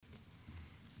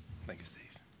Thank you, Steve.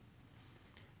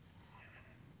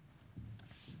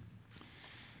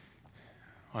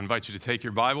 I invite you to take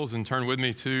your Bibles and turn with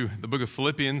me to the book of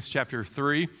Philippians, chapter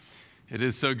 3. It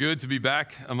is so good to be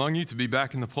back among you, to be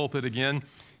back in the pulpit again.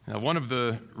 One of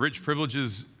the rich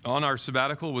privileges on our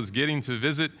sabbatical was getting to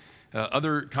visit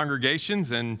other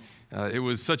congregations, and it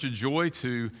was such a joy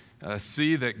to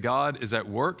see that God is at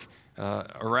work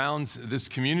around this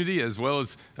community, as well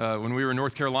as when we were in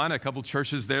North Carolina, a couple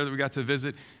churches there that we got to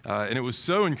visit, and it was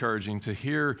so encouraging to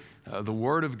hear the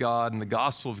Word of God and the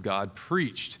gospel of God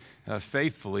preached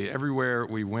faithfully everywhere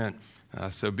we went.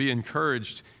 So be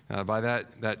encouraged by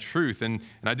that truth. And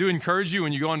I do encourage you,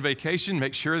 when you go on vacation,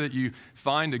 make sure that you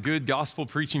find a good gospel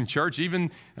preaching church. Even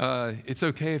it's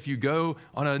okay if you go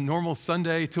on a normal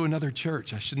Sunday to another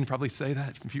church. I shouldn't probably say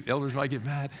that. Some few elders might get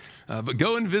mad. But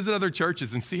go and visit other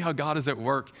churches and see how God is at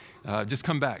work. Just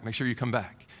come back. Make sure you come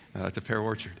back to Pear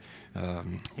Orchard.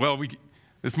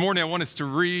 This morning I want us to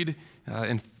read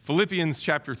in Philippians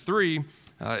chapter 3.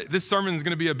 This sermon is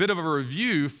going to be a bit of a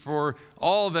review for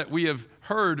all that we have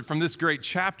heard from this great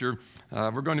chapter.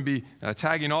 We're going to be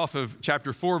tagging off of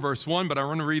chapter 4, verse 1, but I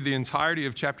want to read the entirety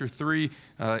of chapter 3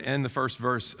 and the first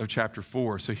verse of chapter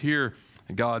 4. So hear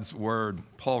God's word.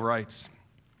 Paul writes,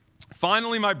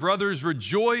 "Finally, my brothers,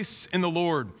 rejoice in the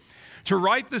Lord. To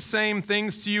write the same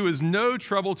things to you is no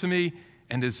trouble to me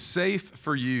and is safe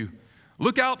for you.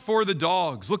 Look out for the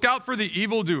dogs. Look out for the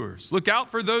evildoers. Look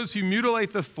out for those who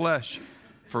mutilate the flesh.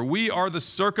 For we are the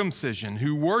circumcision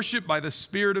who worship by the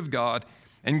Spirit of God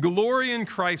and glory in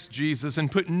Christ Jesus and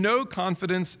put no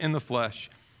confidence in the flesh,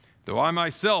 though I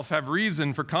myself have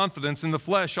reason for confidence in the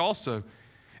flesh also.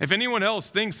 If anyone else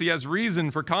thinks he has reason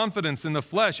for confidence in the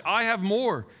flesh, I have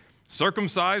more.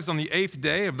 Circumcised on the 8th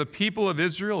day of the people of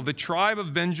Israel, of the tribe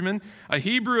of Benjamin, a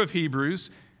Hebrew of Hebrews,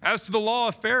 as to the law,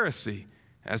 a Pharisee,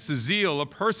 as to zeal, a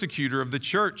persecutor of the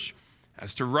church,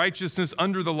 as to righteousness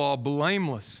under the law,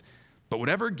 blameless. But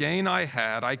whatever gain I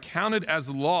had, I counted as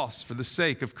loss for the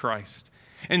sake of Christ.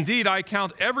 Indeed, I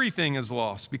count everything as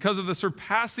loss because of the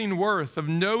surpassing worth of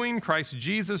knowing Christ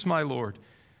Jesus my Lord.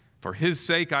 For his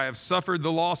sake I have suffered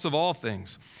the loss of all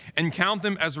things and count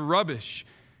them as rubbish,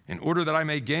 in order that I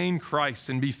may gain Christ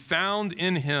and be found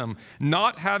in him,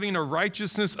 not having a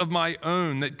righteousness of my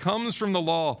own that comes from the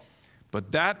law,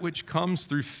 but that which comes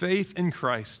through faith in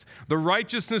Christ, the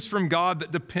righteousness from God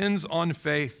that depends on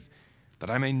faith, that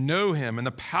I may know him and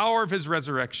the power of his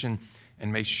resurrection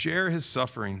and may share his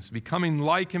sufferings, becoming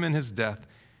like him in his death,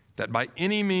 that by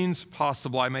any means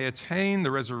possible I may attain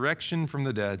the resurrection from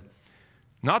the dead.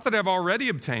 Not that I have already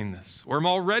obtained this or am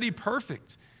already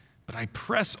perfect, but I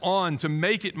press on to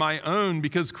make it my own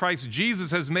because Christ Jesus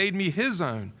has made me his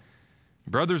own.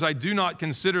 Brothers, I do not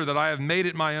consider that I have made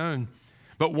it my own,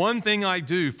 but one thing I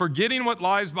do, forgetting what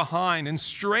lies behind and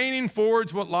straining forward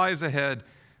to what lies ahead,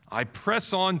 I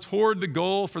press on toward the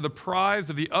goal for the prize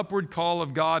of the upward call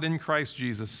of God in Christ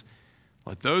Jesus.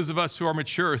 Let those of us who are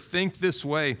mature think this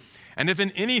way, and if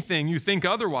in anything you think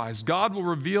otherwise, God will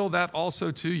reveal that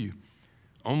also to you.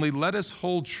 Only let us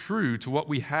hold true to what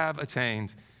we have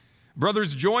attained.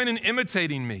 Brothers, join in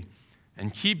imitating me,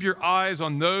 and keep your eyes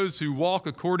on those who walk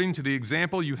according to the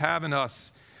example you have in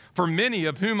us. For many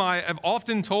of whom I have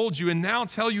often told you, and now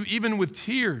tell you even with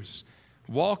tears,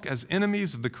 walk as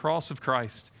enemies of the cross of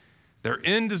Christ. Their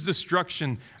end is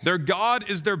destruction. Their God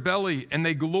is their belly, and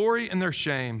they glory in their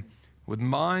shame, with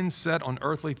minds set on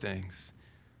earthly things.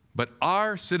 But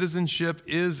our citizenship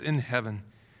is in heaven,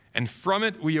 and from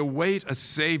it we await a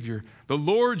Savior, the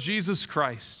Lord Jesus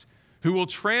Christ, who will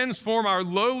transform our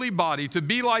lowly body to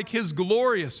be like his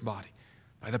glorious body,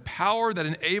 by the power that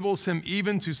enables him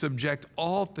even to subject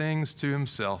all things to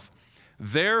himself.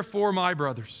 Therefore, my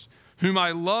brothers, whom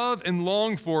I love and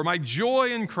long for, my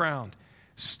joy and crown,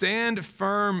 stand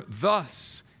firm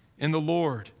thus in the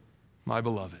Lord, my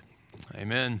beloved."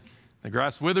 Amen. The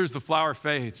grass withers, the flower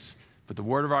fades, but the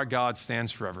word of our God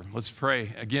stands forever. Let's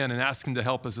pray again and ask him to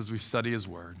help us as we study his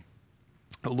word.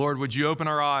 Oh Lord, would you open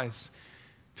our eyes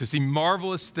to see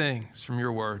marvelous things from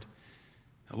your word?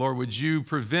 Oh Lord, would you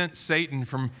prevent Satan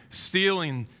from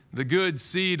stealing the good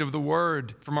seed of the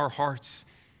word from our hearts?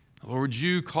 Oh Lord, would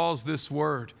you cause this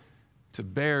word to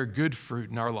bear good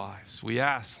fruit in our lives? We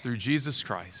ask through Jesus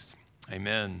Christ.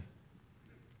 Amen.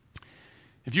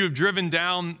 If you have driven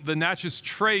down the Natchez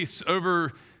Trace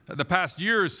over the past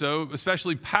year or so,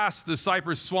 especially past the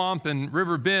Cypress Swamp and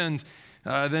River Bend,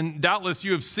 then doubtless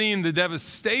you have seen the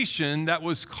devastation that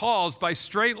was caused by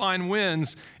straight-line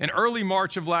winds in early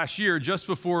March of last year, just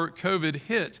before COVID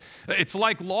hit. It's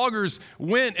like loggers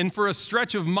went and for a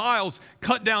stretch of miles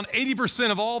cut down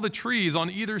 80% of all the trees on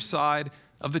either side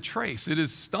of the trace. It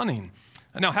is stunning.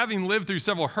 Now, having lived through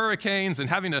several hurricanes and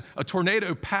having a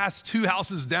tornado pass 2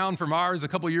 houses down from ours a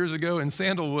couple years ago in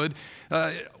Sandalwood,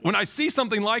 when I see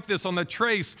something like this on the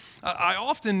trace, I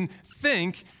often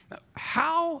think,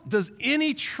 how does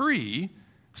any tree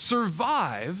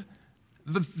survive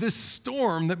this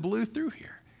storm that blew through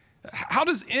here? How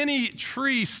does any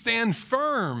tree stand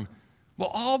firm while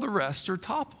all the rest are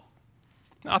toppled?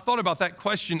 I thought about that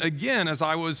question again as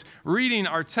I was reading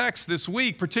our text this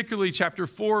week, particularly chapter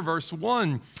 4, verse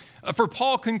 1. For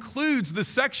Paul concludes the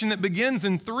section that begins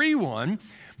in 3:1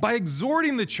 by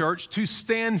exhorting the church to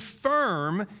stand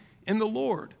firm in the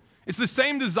Lord. It's the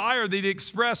same desire that he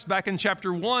expressed back in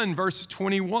chapter 1, verse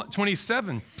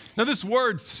 27. Now, this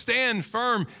word, stand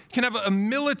firm, can have a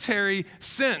military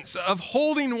sense of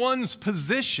holding one's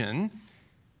position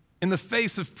in the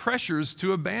face of pressures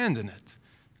to abandon it.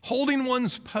 Holding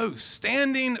one's post,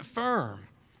 standing firm.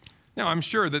 Now, I'm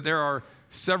sure that there are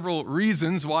several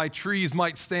reasons why trees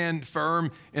might stand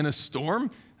firm in a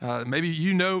storm. Maybe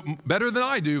you know better than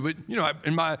I do, but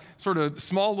in my sort of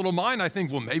small little mind, I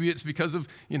think, well, maybe it's because of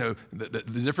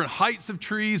the different heights of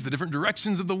trees, the different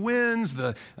directions of the winds,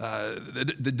 the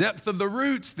depth of the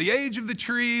roots, the age of the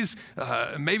trees.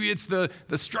 Maybe it's the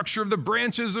structure of the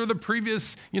branches or the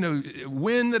previous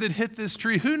wind that had hit this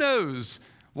tree. Who knows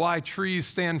why trees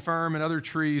stand firm and other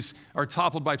trees are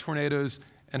toppled by tornadoes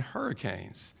and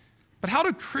hurricanes? But how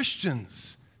do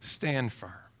Christians stand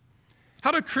firm?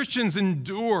 How do Christians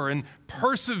endure and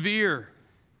persevere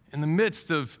in the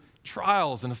midst of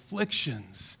trials and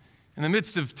afflictions, in the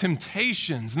midst of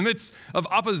temptations, in the midst of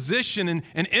opposition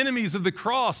and enemies of the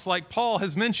cross, like Paul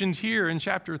has mentioned here in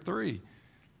chapter 3?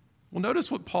 Well, notice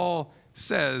what Paul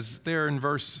says there in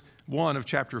verse 1 of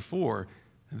chapter 4.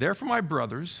 Therefore, my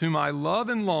brothers, whom I love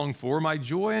and long for, my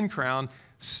joy and crown,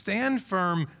 stand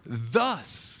firm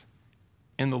thus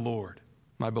in the Lord,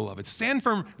 my beloved. Stand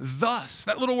firm thus.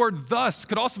 That little word thus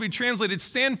could also be translated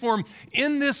stand firm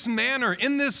in this manner,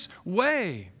 in this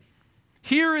way.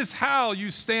 Here is how you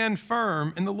stand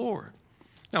firm in the Lord.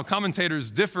 Now,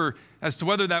 commentators differ as to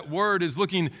whether that word is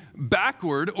looking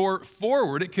backward or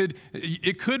forward.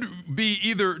 It could be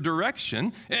either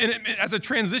direction. And as a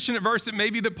transition verse, it may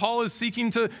be that Paul is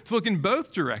seeking to look in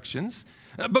both directions.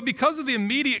 But because of the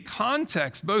immediate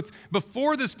context, both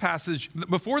before this passage,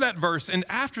 before that verse and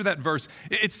after that verse,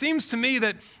 it seems to me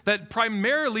that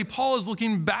primarily Paul is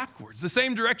looking backwards, the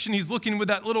same direction he's looking with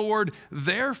that little word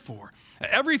therefore.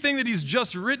 Everything that he's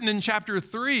just written in chapter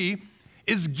 3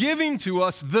 is giving to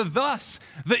us the thus,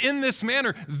 the in this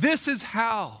manner. This is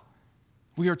how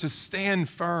we are to stand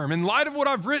firm. In light of what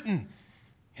I've written,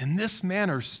 in this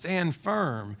manner, stand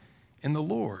firm in the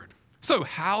Lord. So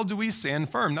how do we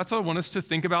stand firm? That's what I want us to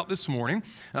think about this morning.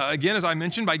 Again, as I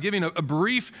mentioned, by giving a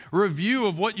brief review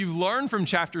of what you've learned from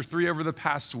chapter 3 over the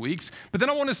past weeks. But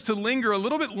then I want us to linger a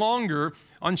little bit longer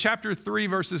on chapter 3,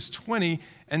 verses 20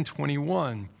 and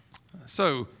 21.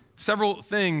 So, several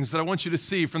things that I want you to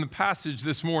see from the passage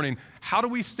this morning. How do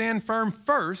we stand firm?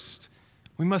 First,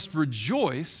 we must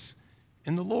rejoice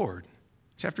in the Lord.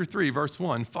 Chapter 3, verse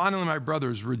 1. Finally, my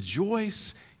brothers,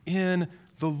 rejoice in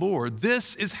the Lord.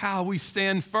 This is how we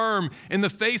stand firm in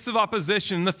the face of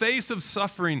opposition, in the face of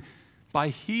suffering, by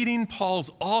heeding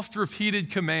Paul's oft-repeated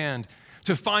command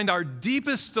to find our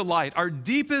deepest delight, our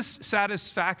deepest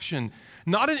satisfaction,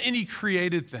 not in any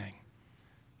created thing,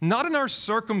 not in our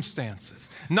circumstances,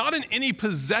 not in any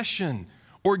possession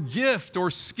or gift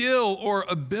or skill or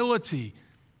ability,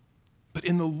 but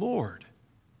in the Lord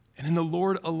and in the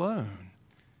Lord alone.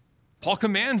 Paul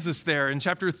commands us there in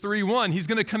chapter 3:1. He's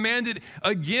going to command it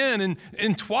again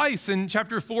and twice in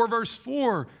chapter 4, verse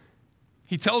 4.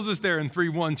 He tells us there in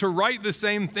 3:1, to write the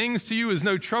same things to you is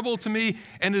no trouble to me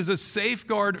and is a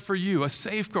safeguard for you, a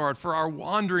safeguard for our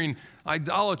wandering,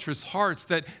 idolatrous hearts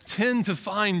that tend to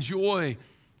find joy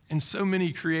in so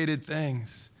many created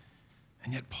things.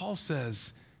 And yet Paul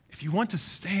says, if you want to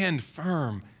stand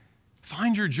firm,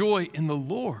 find your joy in the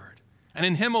Lord and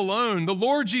in Him alone, the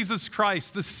Lord Jesus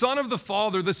Christ, the Son of the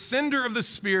Father, the sender of the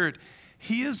Spirit.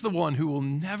 He is the one who will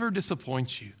never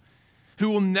disappoint you, who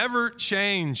will never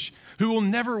change, who will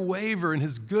never waver in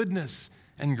His goodness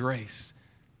and grace.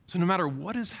 So no matter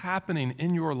what is happening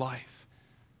in your life,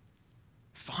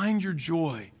 find your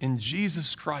joy in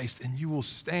Jesus Christ and you will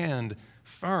stand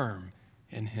firm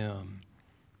in Him.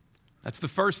 That's the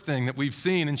first thing that we've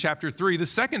seen in chapter 3. The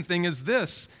second thing is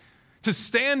this: to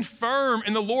stand firm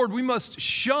in the Lord, we must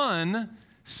shun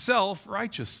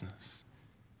self-righteousness.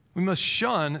 We must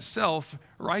shun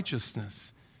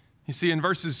self-righteousness. You see, in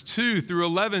verses 2 through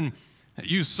 11,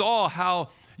 you saw how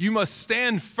you must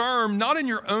stand firm, not in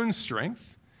your own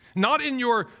strength, not in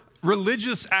your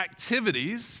religious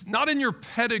activities, not in your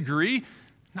pedigree,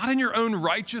 not in your own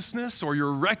righteousness or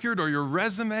your record or your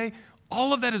resume.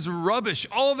 All of that is rubbish.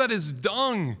 All of that is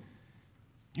dung.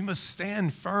 You must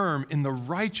stand firm in the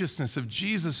righteousness of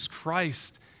Jesus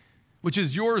Christ, which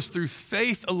is yours through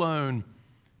faith alone,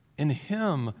 in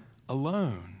him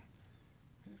alone.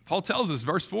 Paul tells us,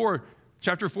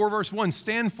 chapter 4, verse 1,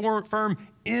 stand firm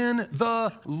in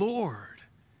the Lord.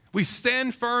 We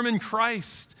stand firm in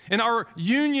Christ, in our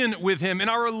union with him, in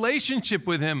our relationship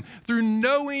with him, through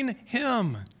knowing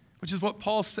him, which is what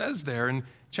Paul says there in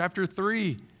chapter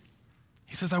 3.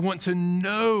 He says, I want to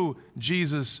know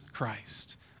Jesus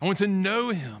Christ. I want to know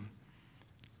him.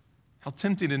 How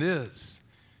tempting it is,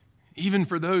 even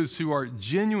for those who are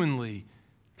genuinely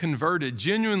converted,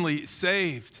 genuinely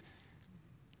saved,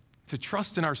 to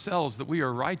trust in ourselves that we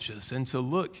are righteous and to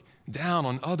look down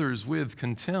on others with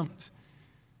contempt.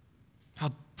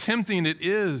 How tempting it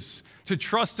is to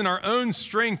trust in our own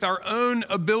strength, our own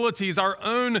abilities, our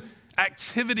own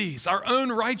activities, our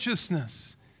own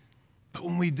righteousness. But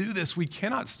when we do this, we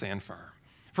cannot stand firm.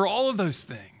 For all of those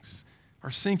things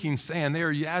are sinking sand. They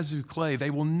are Yazoo clay.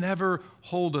 They will never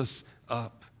hold us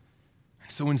up.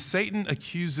 So when Satan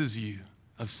accuses you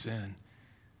of sin,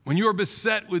 when you are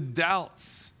beset with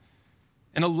doubts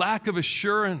and a lack of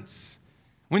assurance,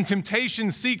 when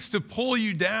temptation seeks to pull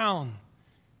you down,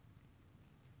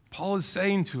 Paul is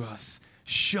saying to us,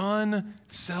 shun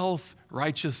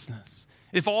self-righteousness.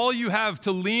 If all you have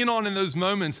to lean on in those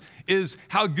moments is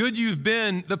how good you've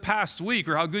been the past week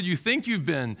or how good you think you've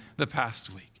been the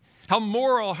past week, how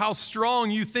moral, how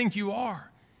strong you think you are,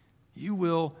 you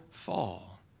will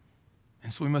fall.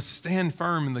 And so we must stand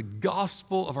firm in the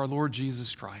gospel of our Lord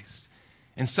Jesus Christ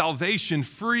and salvation,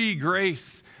 free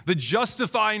grace, the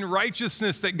justifying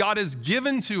righteousness that God has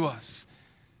given to us,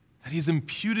 that he's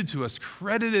imputed to us,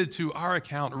 credited to our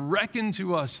account, reckoned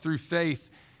to us through faith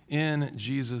in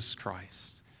Jesus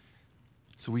Christ.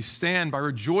 So we stand by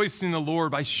rejoicing in the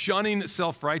Lord, by shunning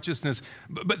self-righteousness.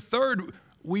 But third,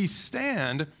 we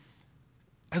stand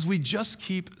as we just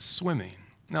keep swimming.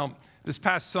 Now, this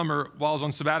past summer, while I was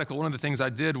on sabbatical, one of the things I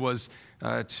did was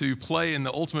to play in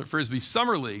the Ultimate Frisbee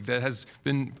Summer League that has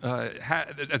been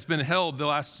that's been held the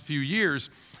last few years.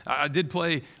 I did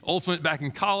play Ultimate back in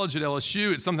college at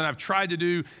LSU. It's something I've tried to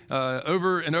do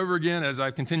over and over again as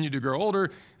I've continued to grow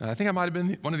older. I think I might have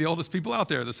been one of the oldest people out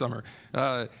there this summer.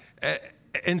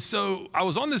 And so I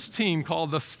was on this team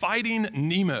called the Fighting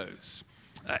Nemos.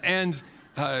 And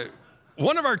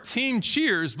one of our team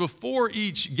cheers before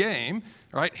each game,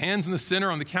 right, hands in the center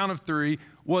on the count of 3,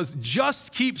 was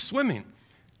just keep swimming.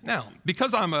 Now,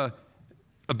 because I'm a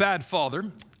bad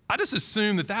father, I just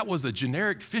assumed that was a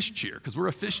generic fish cheer because we're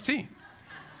a fish team.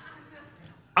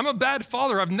 I'm a bad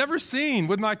father. I've never seen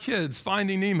with my kids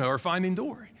Finding Nemo or Finding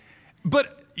Dory.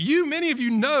 But many of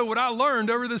you know what I learned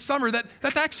over the summer,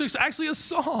 that's actually a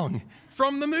song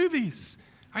from the movies.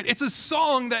 Right? It's a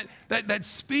song that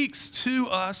speaks to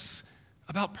us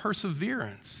about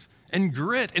perseverance and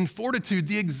grit and fortitude,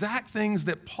 the exact things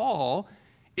that Paul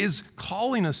is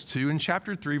calling us to in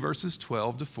chapter 3, verses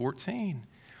 12 to 14.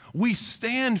 We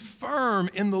stand firm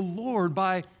in the Lord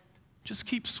by just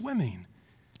keep swimming.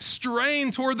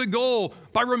 Strain toward the goal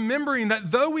by remembering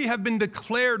that though we have been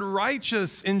declared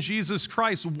righteous in Jesus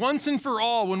Christ once and for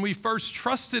all when we first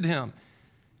trusted him,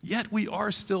 yet we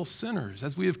are still sinners,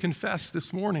 as we have confessed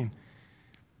this morning.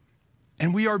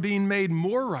 And we are being made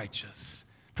more righteous,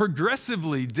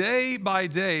 progressively, day by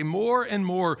day, more and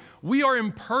more. We are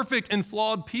imperfect and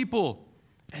flawed people,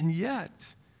 and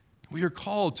yet we are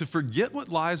called to forget what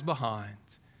lies behind,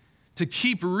 to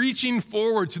keep reaching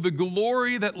forward to the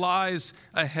glory that lies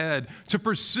ahead, to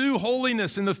pursue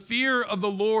holiness in the fear of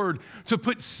the Lord, to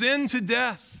put sin to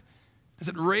death as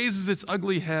it raises its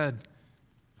ugly head.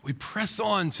 We press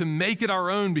on to make it our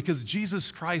own because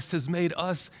Jesus Christ has made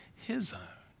us his own.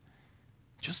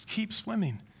 Just keep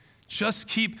swimming. Just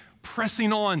keep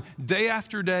pressing on day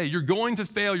after day. You're going to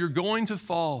fail. You're going to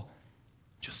fall.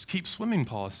 Just keep swimming,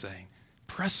 Paul is saying.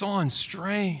 Press on,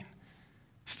 strain,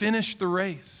 finish the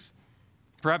race.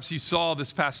 Perhaps you saw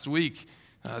this past week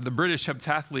the British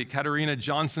heptathlete Katarina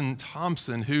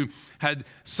Johnson-Thompson, who had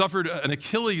suffered an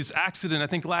Achilles accident, I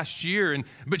think last year,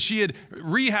 but she had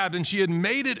rehabbed and she had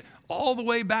made it all the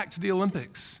way back to the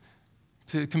Olympics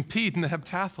to compete in the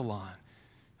heptathlon.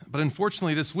 But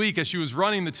unfortunately this week, as she was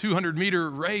running the 200-meter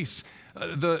race,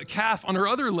 the calf on her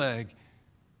other leg,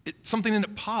 something in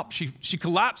it popped. She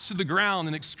collapsed to the ground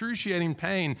in excruciating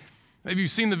pain. Maybe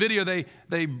you've seen the video.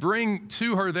 They bring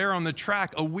to her there on the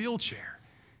track a wheelchair,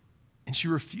 and she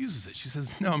refuses it. She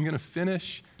says, no, I'm going to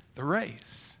finish the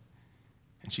race.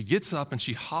 And she gets up and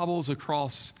she hobbles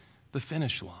across the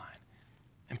finish line.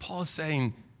 And Paul is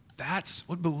saying, That's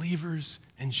what believers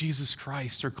in Jesus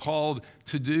Christ are called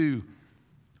to do.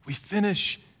 We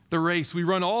finish the race. We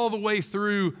run all the way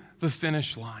through the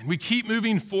finish line. We keep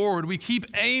moving forward. We keep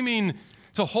aiming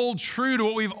to hold true to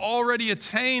what we've already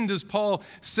attained, as Paul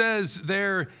says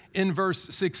there in verse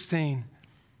 16.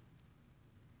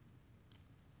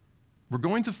 We're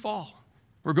going to fall.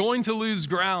 We're going to lose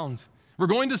ground. We're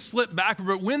going to slip backward.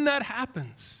 But when that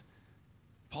happens,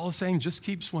 Paul is saying, just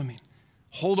keep swimming.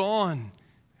 Hold on.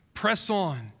 Press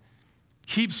on.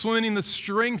 Keep swimming in the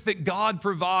strength that God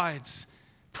provides.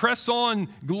 Press on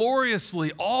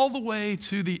gloriously all the way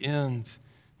to the end.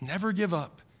 Never give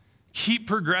up. Keep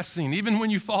progressing. Even when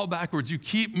you fall backwards, you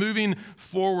keep moving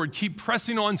forward. Keep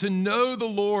pressing on to know the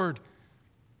Lord,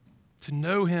 to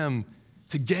know him,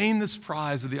 to gain this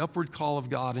prize of the upward call of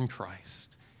God in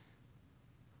Christ.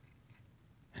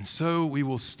 And so we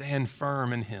will stand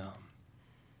firm in him.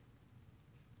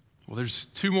 Well, there's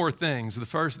two more things. The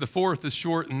fourth is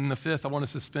short, and the fifth I want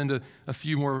us to spend a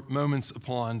few more moments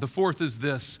upon. The fourth is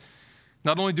this.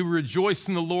 Not only do we rejoice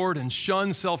in the Lord and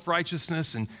shun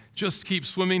self-righteousness and just keep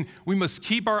swimming, we must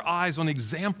keep our eyes on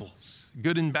examples,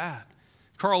 good and bad.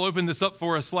 Carl opened this up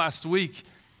for us last week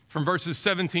from verses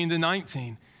 17 to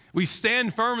 19. We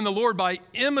stand firm in the Lord by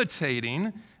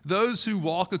imitating those who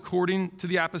walk according to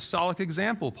the apostolic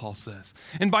example, Paul says.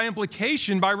 And by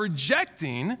implication, by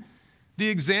rejecting the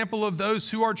example of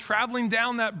those who are traveling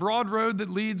down that broad road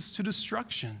that leads to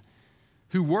destruction,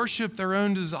 who worship their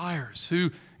own desires,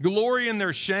 who glory in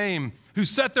their shame, who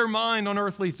set their mind on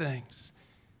earthly things.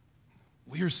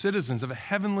 We are citizens of a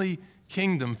heavenly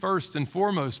kingdom, first and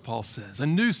foremost, Paul says. A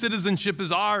new citizenship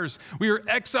is ours. We are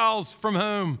exiles from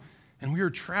home, and we are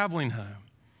traveling home.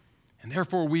 And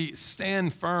therefore, we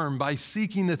stand firm by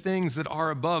seeking the things that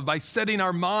are above, by setting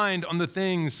our mind on the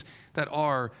things that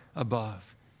are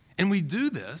above. And we do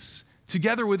this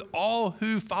together with all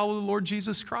who follow the Lord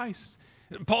Jesus Christ.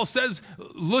 Paul says,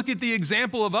 look at the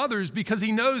example of others, because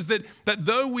he knows that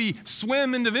though we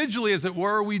swim individually, as it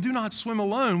were, we do not swim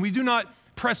alone. We do not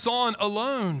press on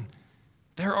alone.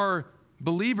 There are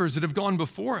believers that have gone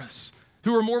before us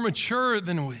who are more mature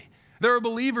than we. There are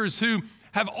believers who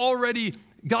have already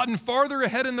gotten farther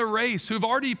ahead in the race, who have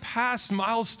already passed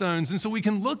milestones. And so we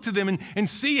can look to them and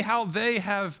see how they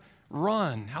have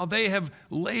run, how they have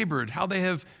labored, how they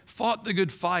have fought the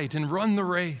good fight and run the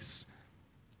race.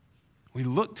 We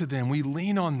look to them, we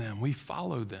lean on them, we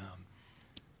follow them.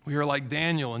 We are like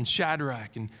Daniel and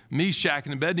Shadrach and Meshach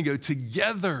and Abednego,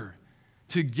 together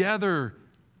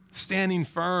standing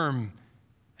firm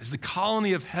as the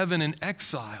colony of heaven in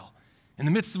exile in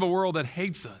the midst of a world that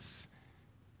hates us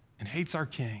and hates our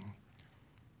King.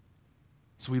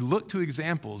 So we look to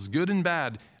examples, good and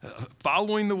bad,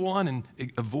 following the one and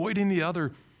avoiding the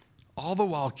other, all the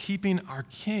while keeping our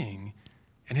King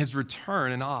and his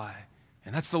return in eye.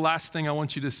 And that's the last thing I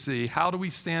want you to see. How do we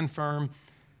stand firm?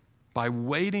 By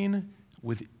waiting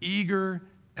with eager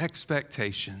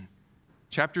expectation.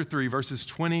 Chapter 3, verses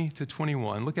 20 to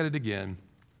 21. Look at it again.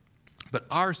 But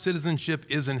our citizenship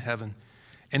is in heaven,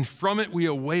 and from it we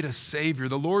await a Savior,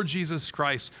 the Lord Jesus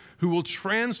Christ, who will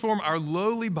transform our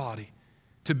lowly body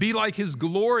to be like his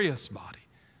glorious body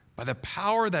by the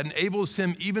power that enables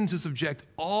him even to subject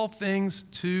all things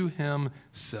to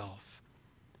himself.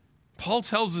 Paul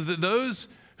tells us that those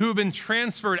who have been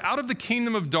transferred out of the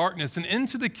kingdom of darkness and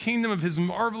into the kingdom of his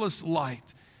marvelous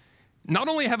light not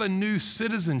only have a new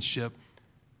citizenship,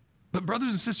 but brothers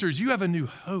and sisters, you have a new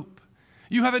hope.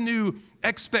 You have a new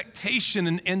expectation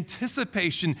and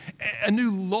anticipation, a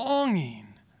new longing.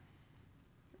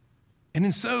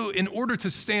 And so, in order to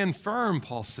stand firm,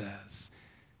 Paul says,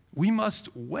 we must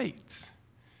wait.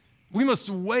 We must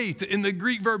wait. And the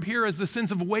Greek verb here has the sense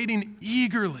of waiting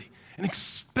eagerly and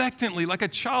expectantly, like a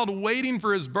child waiting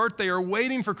for his birthday or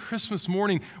waiting for Christmas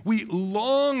morning. We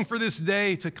long for this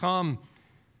day to come.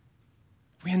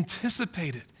 We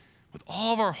anticipate it with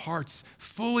all of our hearts,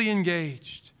 fully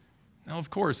engaged. Now, of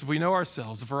course, if we know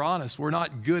ourselves, if we're honest, we're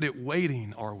not good at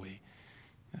waiting, are we?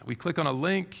 We click on a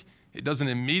link. It doesn't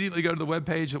immediately go to the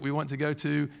webpage that we want to go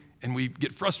to, and we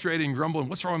get frustrated and grumble, and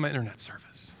what's wrong with my internet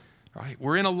service, right?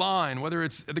 We're in a line, whether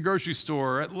it's at the grocery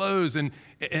store or at Lowe's, and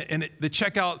the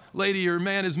checkout lady or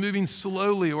man is moving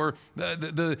slowly, or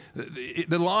the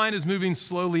line is moving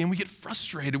slowly, and we get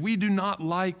frustrated. We do not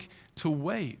like to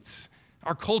wait.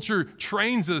 Our culture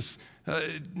trains us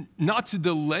not to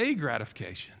delay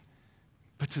gratification,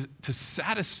 but to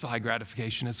satisfy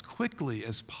gratification as quickly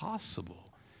as possible.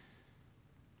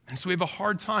 And so we have a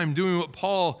hard time doing what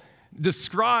Paul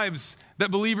describes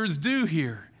that believers do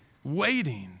here,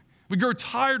 waiting. We grow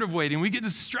tired of waiting. We get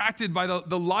distracted by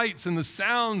the lights and the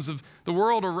sounds of the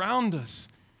world around us.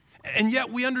 And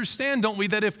yet we understand, don't we,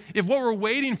 that if what we're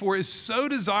waiting for is so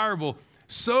desirable,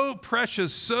 so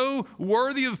precious, so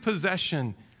worthy of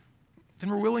possession, then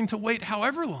we're willing to wait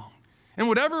however long and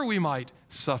whatever we might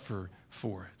suffer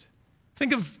for it.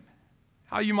 Think of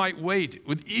how you might wait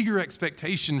with eager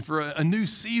expectation for a new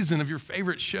season of your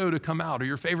favorite show to come out or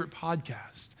your favorite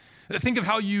podcast. Think of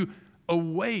how you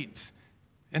await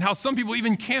and how some people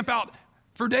even camp out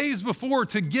for days before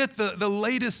to get the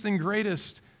latest and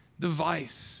greatest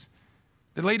device,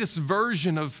 the latest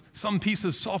version of some piece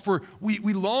of software. We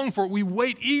long for it. We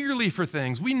wait eagerly for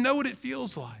things. We know what it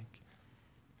feels like.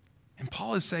 And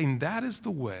Paul is saying that is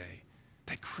the way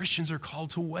that Christians are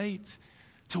called to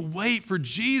wait for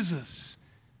Jesus,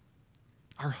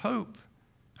 our hope,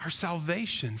 our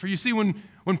salvation. For you see,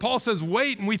 when Paul says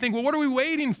wait, and we think, well, what are we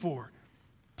waiting for?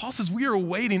 Paul says we are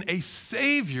awaiting a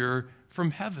Savior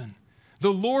from heaven,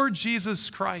 the Lord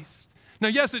Jesus Christ. Now,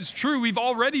 yes, it's true, we've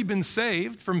already been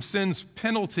saved from sin's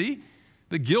penalty,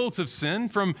 the guilt of sin,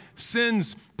 from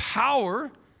sin's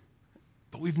power,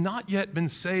 but we've not yet been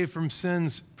saved from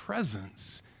sin's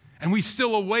presence. And we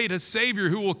still await a Savior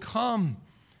who will come.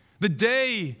 The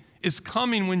day is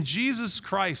coming when Jesus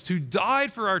Christ, who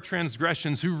died for our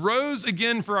transgressions, who rose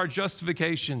again for our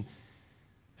justification,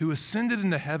 who ascended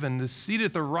into heaven, is seated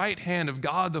at the right hand of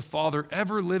God the Father,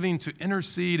 ever living to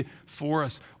intercede for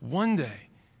us. One day,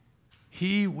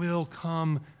 he will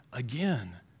come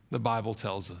again, the Bible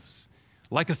tells us,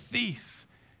 like a thief,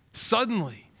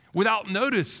 suddenly, without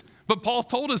notice. But Paul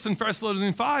told us in 1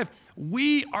 Thessalonians 5,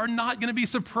 we are not going to be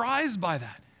surprised by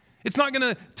that. It's not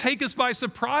going to take us by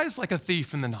surprise like a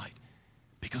thief in the night,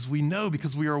 because we know,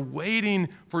 because we are waiting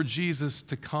for Jesus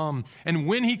to come. And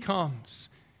when he comes,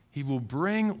 he will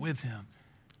bring with him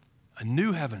a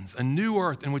new heavens, a new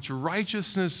earth in which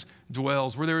righteousness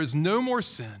dwells, where there is no more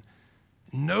sin,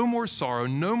 no more sorrow,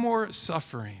 no more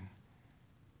suffering.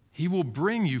 He will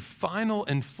bring you final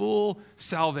and full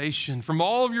salvation from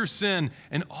all of your sin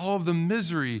and all of the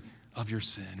misery of your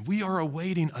sin. We are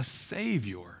awaiting a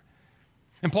Savior.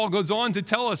 And Paul goes on to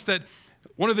tell us that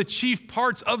one of the chief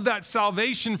parts of that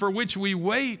salvation for which we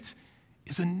wait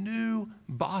is a new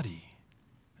body.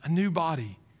 A new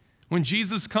body. When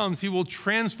Jesus comes, he will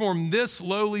transform this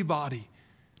lowly body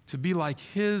to be like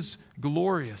his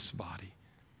glorious body.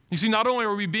 You see, not only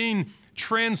are we being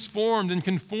transformed and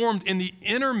conformed in the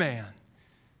inner man,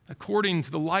 according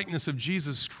to the likeness of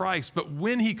Jesus Christ, but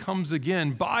when he comes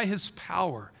again, by his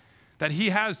power that he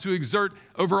has to exert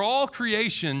over all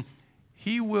creation,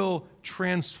 he will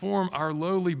transform our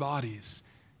lowly bodies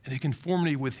in a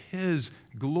conformity with his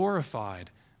glorified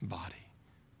body.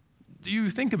 Do you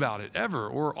think about it ever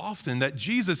or often that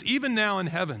Jesus, even now in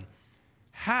heaven,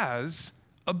 has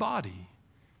a body?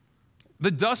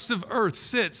 The dust of earth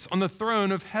sits on the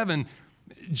throne of heaven.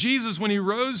 Jesus, when he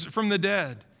rose from the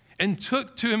dead and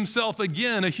took to himself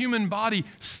again a human body,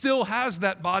 still has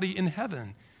that body in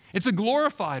heaven. It's a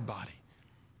glorified body.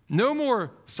 No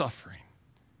more suffering.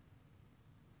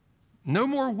 No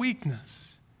more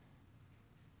weakness.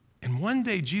 And one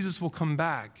day Jesus will come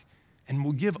back and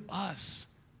will give us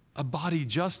a body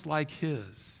just like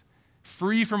his,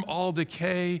 free from all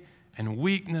decay and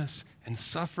weakness and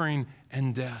suffering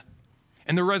and death.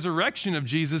 And the resurrection of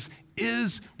Jesus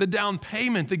is the down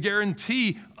payment, the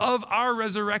guarantee of our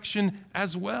resurrection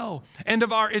as well, and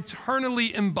of our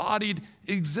eternally embodied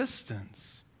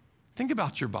existence. Think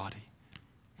about your body.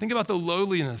 Think about the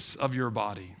lowliness of your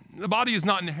body. The body is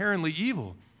not inherently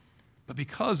evil, but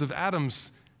because of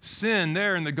Adam's sin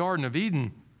there in the Garden of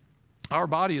Eden, our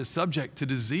body is subject to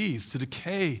disease, to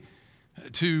decay,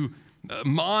 to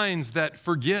minds that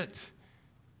forget,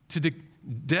 to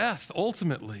death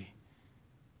ultimately.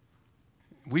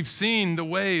 We've seen the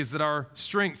ways that our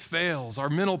strength fails, our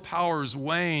mental powers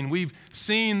wane. We've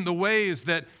seen the ways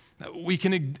that we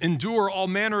can endure all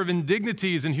manner of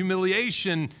indignities and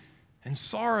humiliation and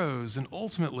sorrows and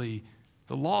ultimately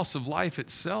the loss of life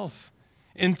itself.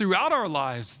 And throughout our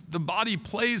lives, the body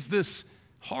plays this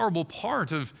horrible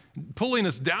part of pulling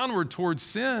us downward towards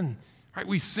sin. Right?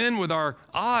 We sin with our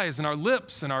eyes and our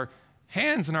lips and our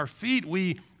hands and our feet.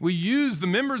 We use the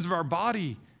members of our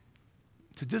body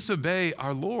to disobey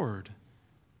our Lord.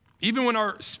 Even when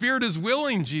our spirit is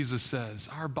willing, Jesus says,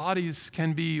 our bodies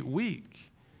can be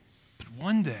weak. But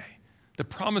one day, the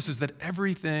promise is that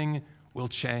everything will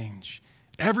change.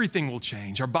 Everything will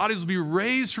change. Our bodies will be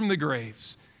raised from the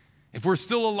graves. If we're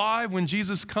still alive when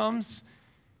Jesus comes,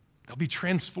 they'll be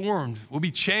transformed. We'll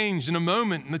be changed in a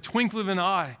moment, in the twinkle of an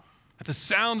eye, at the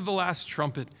sound of the last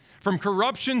trumpet, from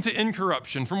corruption to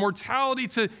incorruption, from mortality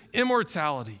to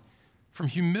immortality, from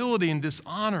humility and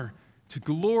dishonor to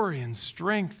glory and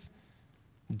strength.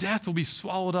 Death will be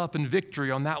swallowed up in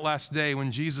victory on that last day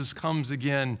when Jesus comes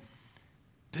again.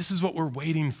 This is what we're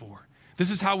waiting for. This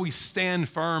is how we stand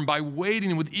firm, by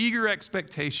waiting with eager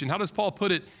expectation. How does Paul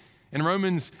put it in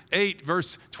Romans 8,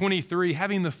 verse 23?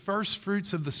 Having the first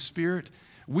fruits of the Spirit,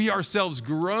 we ourselves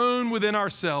groan within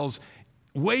ourselves,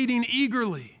 waiting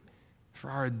eagerly for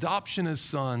our adoption as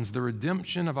sons, the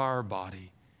redemption of our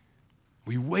body.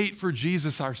 We wait for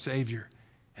Jesus, our Savior,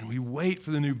 and we wait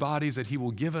for the new bodies that he will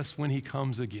give us when he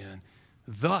comes again.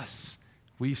 Thus,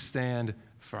 we stand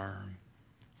firm.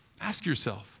 Ask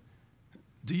yourself,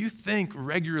 do you think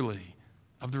regularly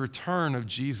of the return of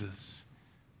Jesus?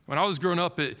 When I was growing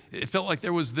up, it felt like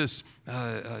there was this,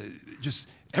 just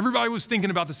everybody was thinking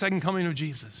about the second coming of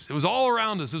Jesus. It was all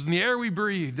around us. It was in the air we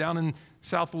breathed down in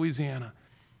South Louisiana.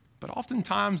 But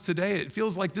oftentimes today, it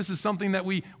feels like this is something that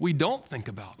we don't think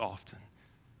about often.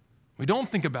 We don't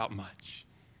think about much.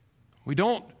 We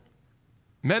don't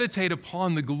meditate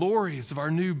upon the glories of our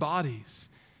new bodies.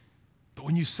 But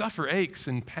when you suffer aches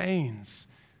and pains,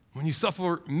 when you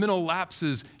suffer mental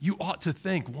lapses, you ought to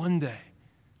think one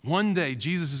day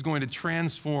Jesus is going to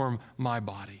transform my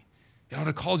body. It ought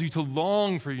to cause you to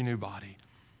long for your new body.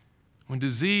 When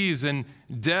disease and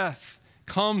death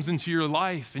comes into your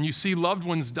life and you see loved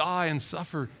ones die and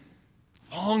suffer,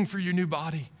 long for your new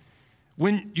body.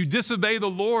 When you disobey the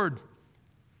Lord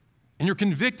and you're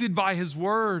convicted by his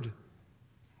word,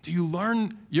 do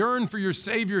you yearn for your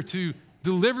Savior to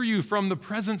deliver you from the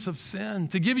presence of sin,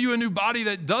 to give you a new body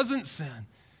that doesn't sin?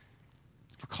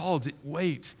 We're called to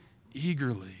wait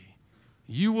eagerly.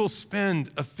 You will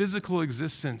spend a physical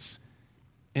existence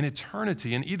in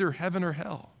eternity in either heaven or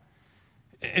hell.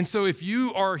 And so if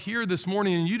you are here this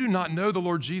morning and you do not know the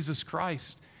Lord Jesus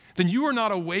Christ, then you are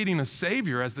not awaiting a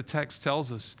Savior, as the text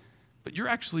tells us, but you're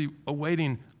actually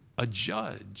awaiting a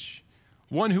judge,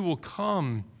 one who will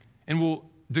come and will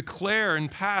declare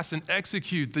and pass and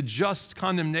execute the just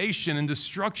condemnation and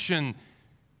destruction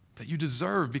that you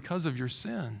deserve because of your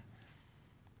sin.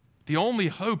 The only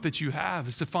hope that you have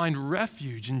is to find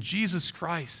refuge in Jesus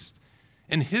Christ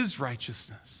and his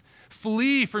righteousness.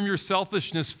 Flee from your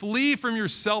selfishness. Flee from your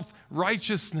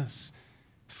self-righteousness.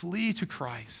 Flee to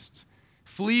Christ.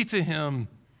 Flee to him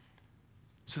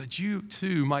so that you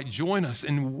too might join us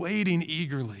in waiting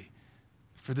eagerly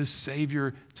for this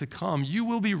Savior to come. You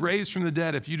will be raised from the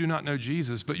dead if you do not know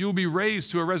Jesus, but you will be raised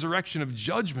to a resurrection of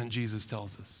judgment, Jesus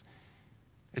tells us.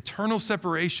 Eternal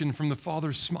separation from the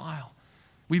Father's smile.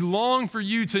 We long for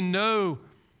you to know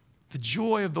the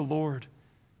joy of the Lord,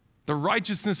 the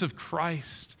righteousness of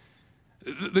Christ,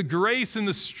 the grace and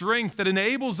the strength that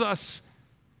enables us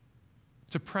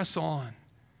to press on.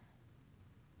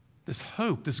 This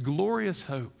hope, this glorious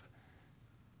hope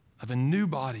of a new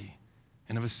body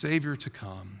and of a Savior to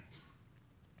come.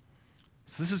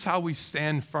 So this is how we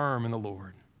stand firm in the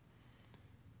Lord.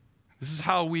 This is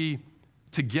how we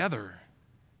together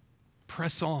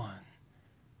press on.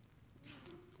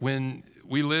 When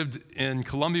we lived in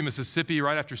Columbia, Mississippi,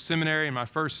 right after seminary and my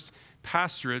first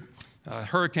pastorate,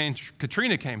 Hurricane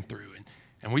Katrina came through.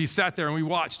 And we sat there and we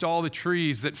watched all the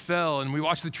trees that fell and we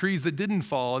watched the trees that didn't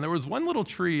fall. And there was one little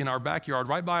tree in our backyard,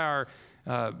 right by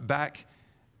our back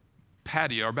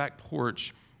patio, our back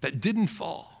porch, that didn't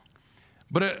fall.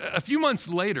 But a few months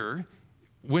later,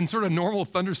 when sort of normal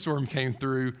thunderstorm came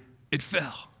through, it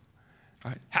fell.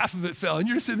 Right? Half of it fell. And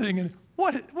you're just sitting thinking,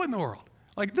 what in the world?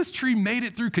 Like, this tree made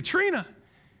it through Katrina.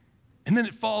 And then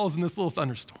it falls in this little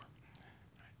thunderstorm.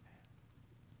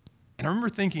 And I remember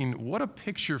thinking, what a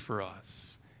picture for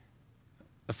us.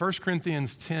 The 1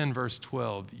 Corinthians 10, verse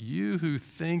 12, you who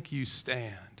think you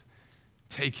stand,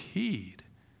 take heed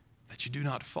that you do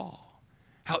not fall.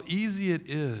 How easy it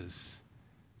is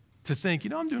to think,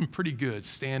 I'm doing pretty good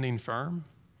standing firm.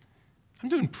 I'm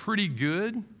doing pretty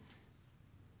good.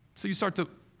 So you start to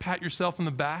pat yourself on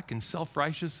the back in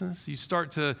self-righteousness. You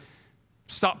start to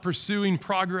stop pursuing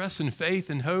progress and faith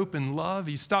and hope and love.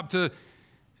 You stop to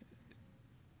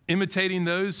imitating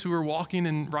those who are walking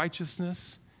in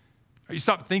righteousness. Or you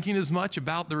stop thinking as much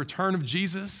about the return of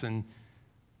Jesus and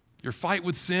your fight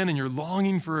with sin and your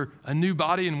longing for a new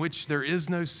body in which there is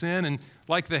no sin. And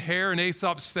like the hare in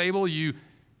Aesop's fable, you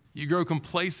grow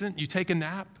complacent. You take a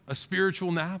nap, a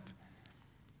spiritual nap.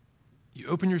 You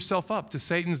open yourself up to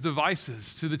Satan's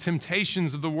devices, to the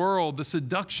temptations of the world, the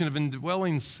seduction of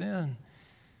indwelling sin.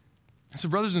 And so,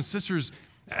 brothers and sisters,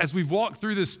 as we've walked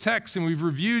through this text and we've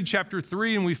reviewed chapter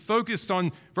 3 and we've focused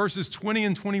on verses 20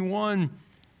 and 21,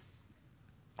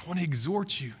 I want to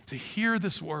exhort you to hear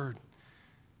this word.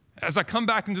 As I come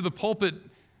back into the pulpit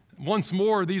once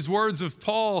more, these words of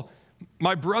Paul,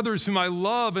 my brothers whom I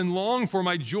love and long for,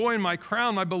 my joy and my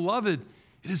crown, my beloved,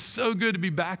 It is so good to be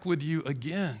back with you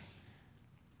again.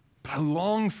 But I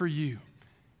long for you,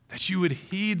 that you would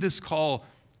heed this call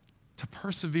to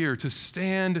persevere, to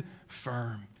stand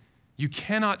firm. You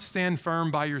cannot stand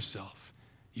firm by yourself.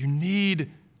 You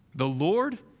need the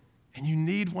Lord and you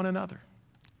need one another.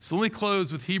 So let me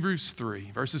close with Hebrews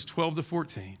 3, verses 12 to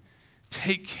 14.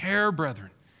 Take care,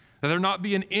 brethren, that there not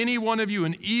be in any one of you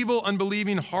an evil,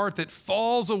 unbelieving heart that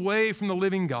falls away from the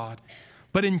living God,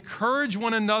 but encourage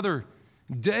one another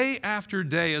day after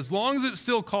day, as long as it's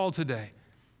still called today,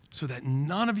 so that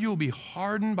none of you will be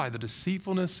hardened by the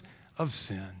deceitfulness of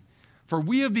sin. For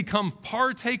we have become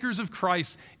partakers of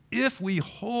Christ if we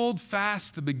hold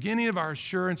fast the beginning of our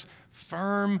assurance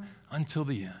firm until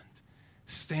the end.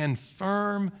 Stand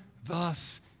firm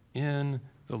thus in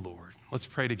the Lord. Let's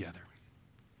pray together.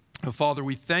 Oh, Father,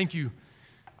 we thank you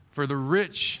for the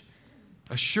rich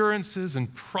assurances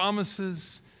and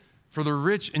promises, for the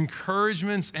rich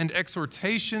encouragements and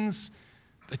exhortations,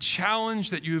 the challenge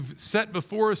that you've set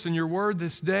before us in your word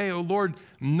this day. Oh Lord,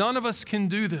 none of us can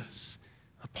do this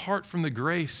apart from the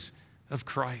grace of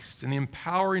Christ and the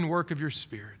empowering work of your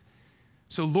Spirit.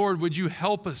 So Lord, would you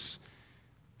help us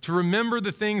to remember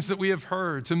the things that we have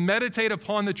heard, to meditate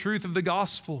upon the truth of the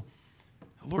gospel.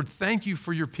 Lord, thank you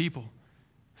for your people.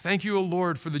 Thank you, O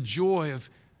Lord, for the joy of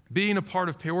being a part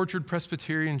of Pay Orchard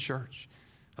Presbyterian Church.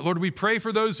 Lord, we pray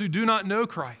for those who do not know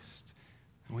Christ.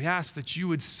 And we ask that you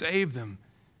would save them,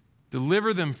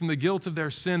 deliver them from the guilt of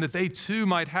their sin, that they too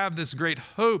might have this great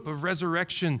hope of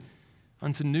resurrection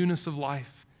unto newness of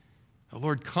life.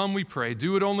 Lord, come, we pray.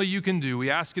 Do what only you can do. We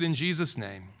ask it in Jesus'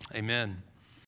 name. Amen.